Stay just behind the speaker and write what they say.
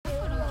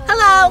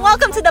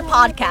welcome to the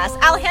podcast.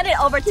 I'll hand it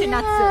over to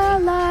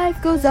Natsuri.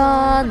 Life goes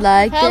on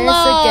like this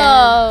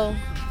Hello.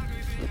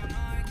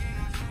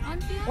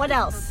 What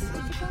else?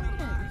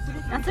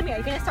 Natsumi, are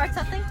you going to start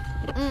something?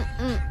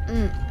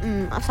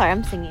 I'm sorry,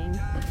 I'm singing.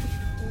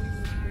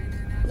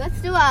 Let's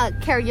do a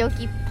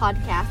karaoke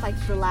podcast like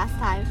the last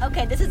time.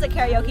 Okay, this is a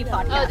karaoke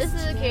podcast. Oh, this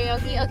is a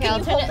karaoke? Okay, Can I'll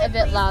you turn hold it a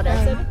bit please, louder.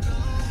 Natsumi?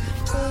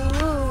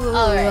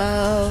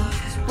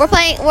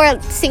 Alright.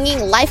 We're singing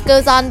Life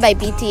Goes On by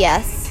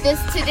BTS.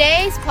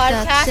 Today's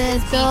podcast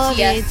is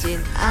BTS.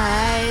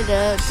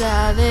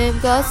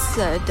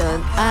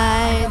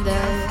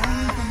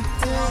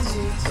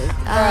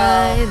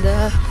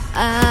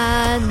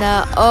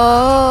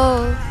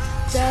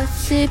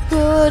 다시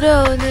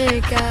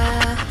불어올까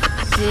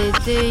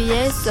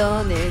지드의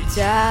손을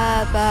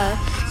잡아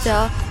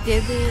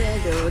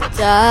저기에도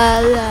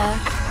잘라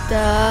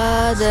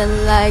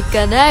Sudden like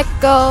an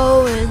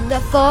echo in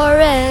the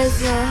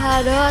forest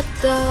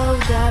하루도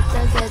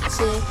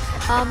답답했지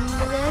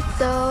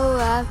아무래도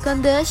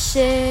아픈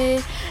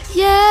듯이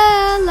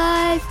Yeah,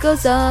 life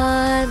goes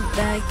on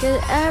like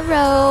an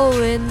arrow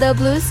in the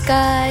blue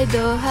sky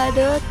또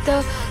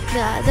하루도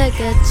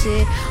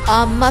나다같이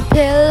On my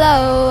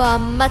pillow,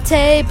 on my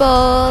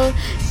table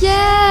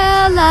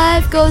Yeah,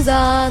 life goes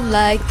on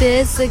like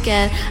this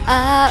again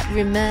I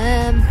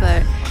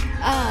remember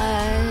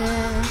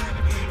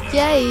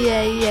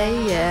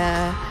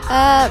Yeah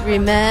I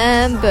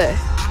remember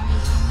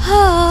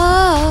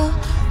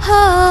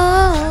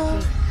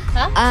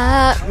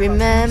I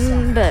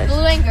remember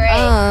Blue and gray.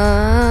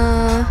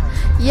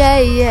 Yeah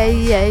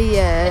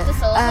It's a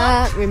solo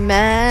I song?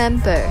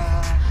 remember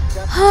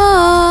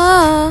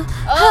Oh,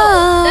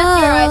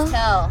 that's Your Eyes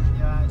Tell.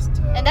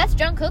 And that's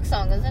Jungkook's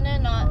song, isn't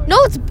it? Not.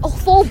 No, it's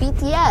full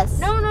BTS.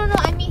 No.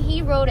 I mean,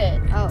 he wrote it.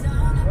 Oh.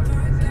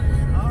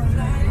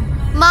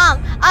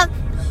 Mom,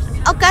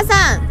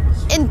 Okasan,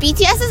 in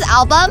BTS's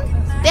album,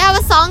 they have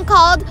a song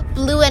called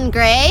Blue and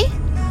Gray.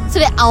 So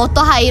they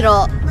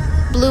autohairo.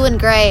 Blue and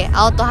Gray,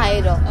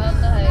 autohairo.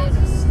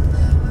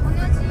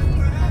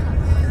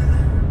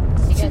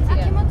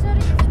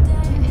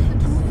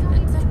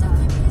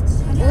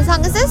 What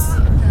song is this?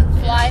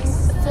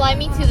 Fly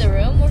me to the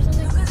room or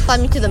something? Fly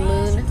Me to the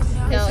Moon.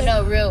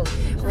 No, room.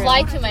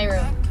 Fly to my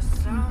room.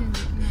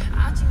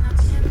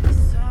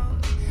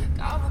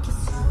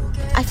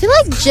 I feel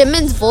like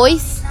Jimin's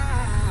voice.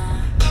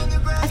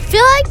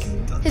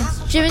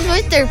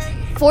 They're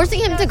forcing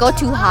him to go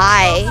too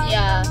high.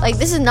 Yeah. Like,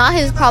 this is not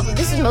his problem.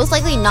 This is most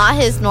likely not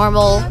his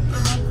normal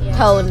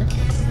tone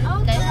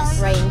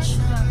range.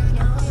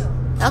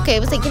 Okay,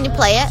 but can you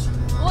play it?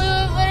 We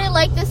really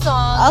like this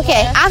song.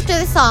 Okay, Yeah. after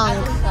the song.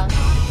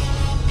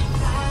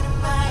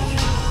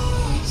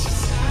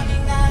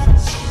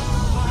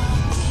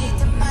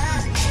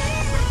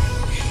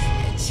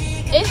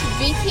 If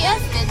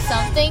BTS did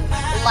something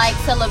like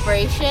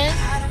Celebration,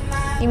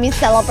 You mean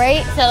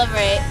Celebrate?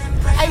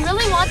 I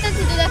really want them to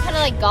do that kind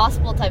of like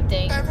gospel type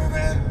thing.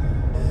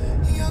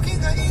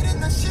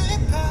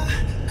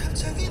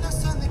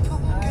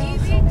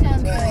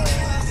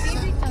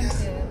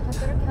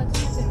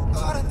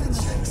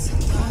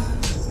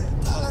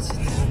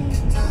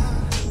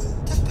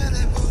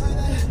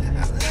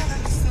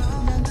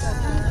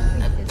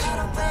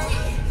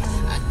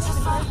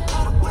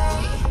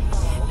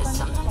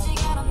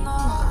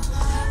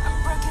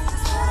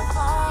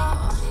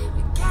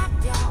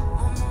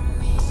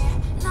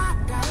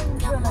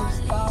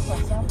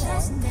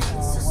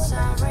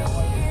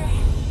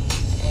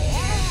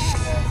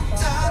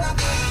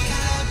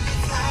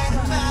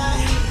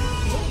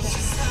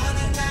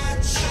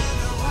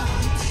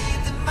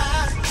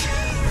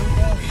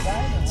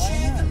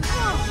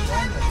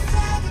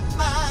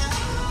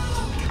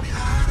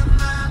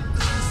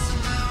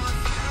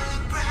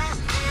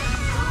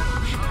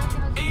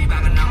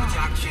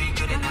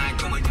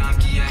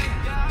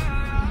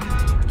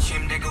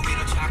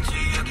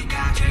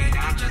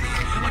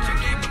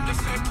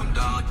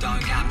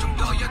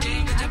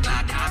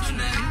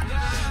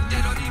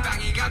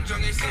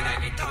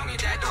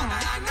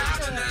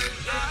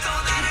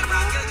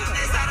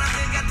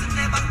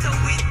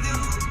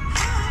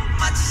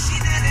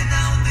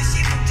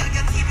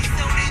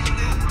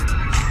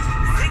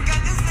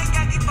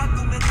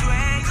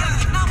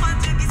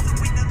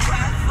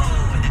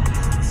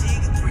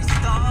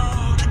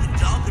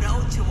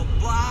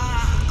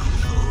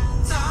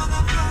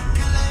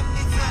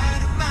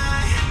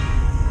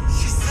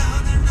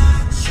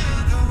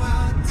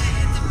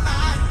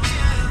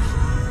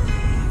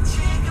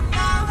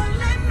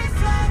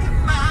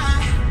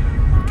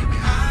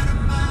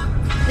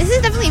 This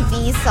is definitely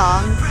V's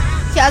song.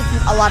 He has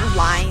a lot of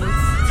lines.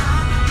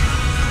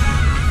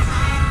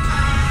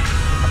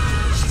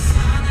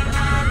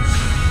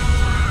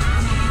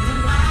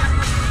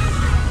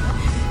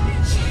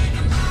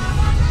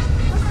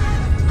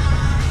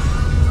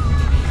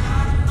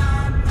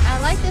 I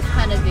like this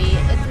kind of beat.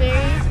 It's very.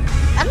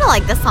 I don't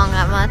like this song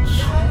that much.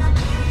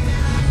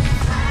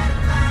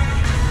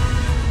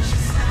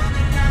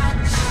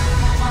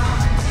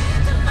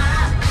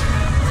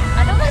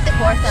 I don't like the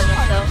chorus that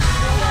much though.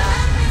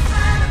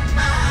 Yeah.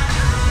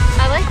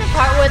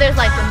 there's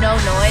like no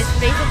noise.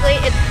 Basically,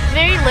 it's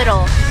very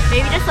little.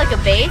 Maybe just like a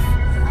bass.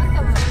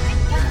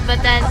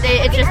 But then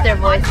it's just their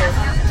voices.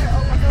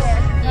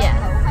 Yeah.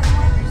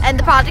 And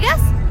the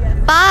podcast?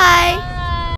 Bye.